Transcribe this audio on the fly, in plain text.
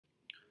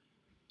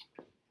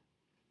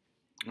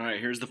All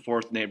right, here's the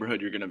fourth neighborhood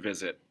you're going to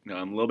visit. A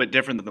little bit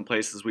different than the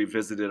places we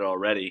visited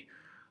already,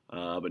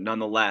 but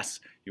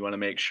nonetheless, you want to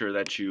make sure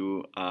that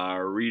you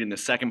are reading the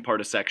second part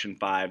of Section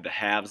 5, the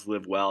haves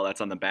live well. That's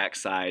on the back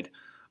side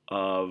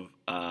of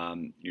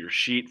your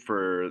sheet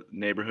for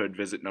neighborhood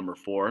visit number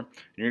 4. And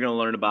you're going to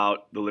learn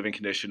about the living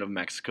condition of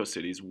Mexico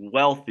City's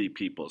wealthy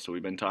people. So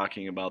we've been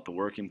talking about the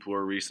working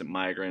poor, recent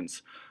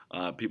migrants,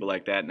 people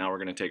like that. Now we're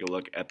going to take a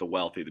look at the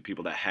wealthy, the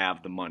people that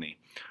have the money.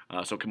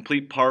 So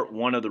complete part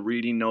 1 of the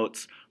reading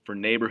notes for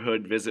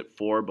neighborhood visit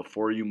 4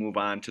 before you move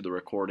on to the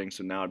recording.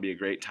 So now would be a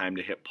great time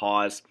to hit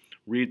pause,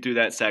 read through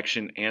that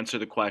section, answer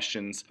the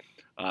questions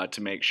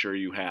to make sure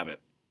you have it.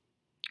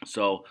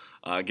 So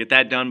get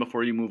that done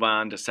before you move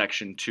on to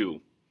section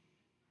 2.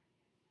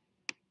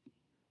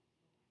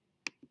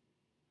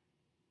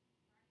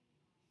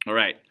 All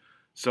right,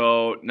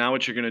 so now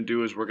what you're going to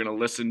do is we're going to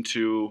listen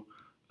to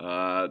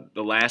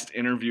the last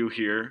interview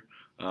here.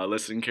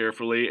 Listen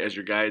carefully as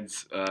your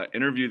guides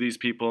interview these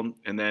people,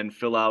 and then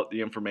fill out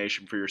the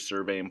information for your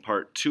survey in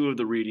part 2 of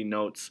the reading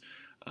notes.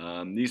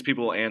 These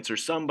people will answer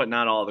some but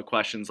not all the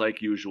questions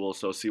like usual,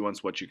 so see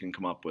once what you can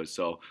come up with.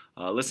 So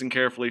listen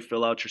carefully,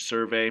 fill out your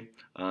survey,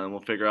 and we'll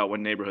figure out what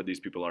neighborhood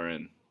these people are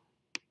in.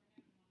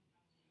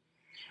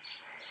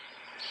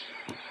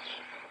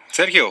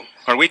 Sergio,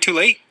 are we too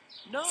late?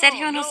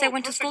 Sergio and Jose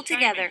went to school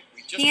together.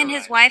 He and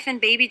his wife and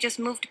baby just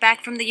moved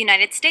back from the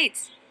United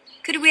States.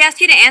 Could we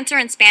ask you to answer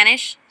in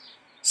Spanish?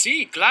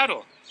 Sí,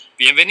 claro.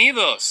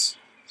 Bienvenidos.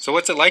 So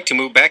what's it like to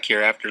move back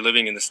here after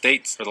living in the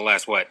States for the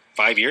last,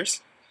 5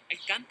 years?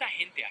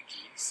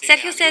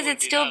 Sergio says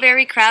it's still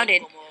very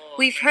crowded.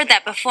 We've heard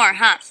that before,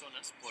 huh?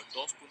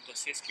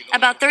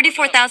 About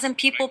 34,000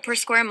 people per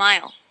square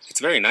mile.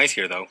 It's very nice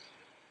here, though.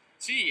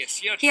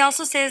 He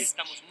also says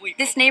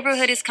this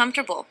neighborhood is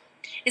comfortable.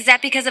 Is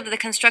that because of the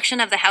construction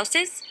of the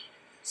houses?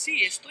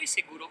 Sí, estoy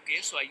seguro que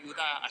eso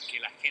ayuda a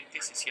que la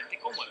gente se siente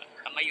cómoda.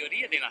 La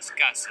mayoría de las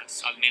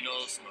casas, al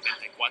menos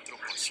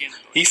 94%.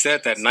 He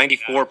said that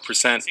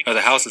 94% of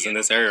the houses in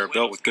this area are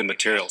built with good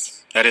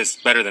materials. That is,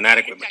 better than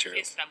adequate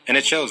materials. And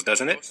it shows,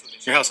 doesn't it?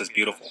 Your house is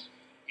beautiful.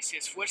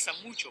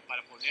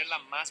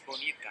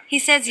 He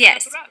says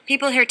yes.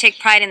 People here take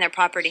pride in their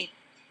property.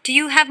 Do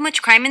you have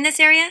much crime in this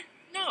area?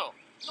 No,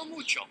 no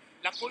mucho.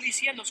 La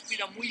policía nos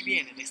cuida muy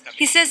bien en esta.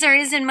 He says there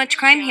isn't much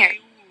crime here.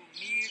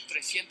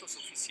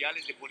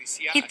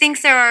 He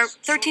thinks there are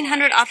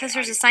 1,300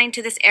 officers assigned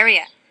to this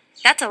area.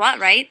 That's a lot,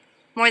 right?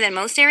 More than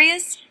most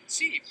areas?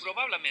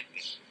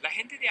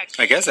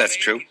 I guess that's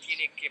true.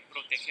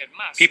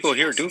 People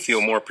here do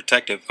feel more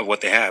protective of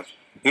what they have.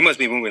 We must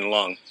be moving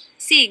along.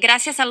 Sí,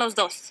 gracias a los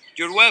dos.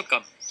 You're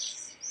welcome.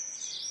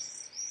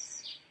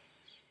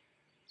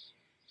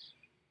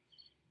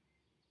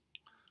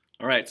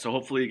 All right, so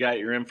hopefully you got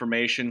your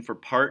information for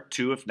part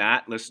 2. If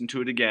not, listen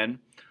to it again.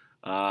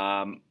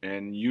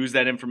 And use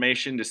that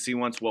information to see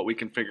once what we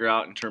can figure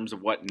out in terms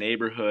of what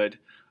neighborhood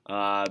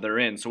they're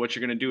in. So what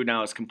you're going to do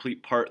now is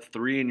complete part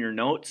 3 in your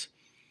notes.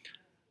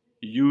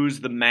 Use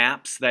the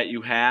maps that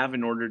you have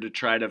in order to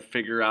try to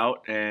figure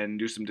out and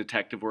do some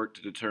detective work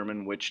to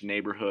determine which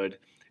neighborhood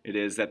it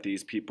is that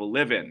these people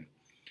live in.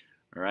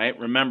 All right,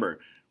 remember,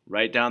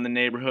 write down the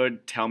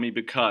neighborhood, tell me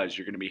because.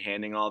 You're going to be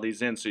handing all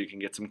these in so you can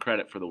get some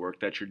credit for the work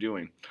that you're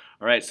doing.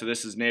 All right, so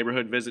this is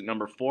neighborhood visit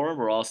number 4.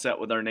 We're all set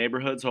with our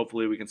neighborhoods.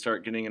 Hopefully we can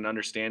start getting an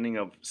understanding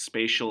of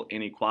spatial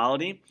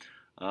inequality,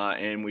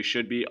 and we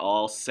should be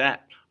all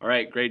set. All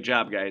right, great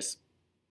job, guys.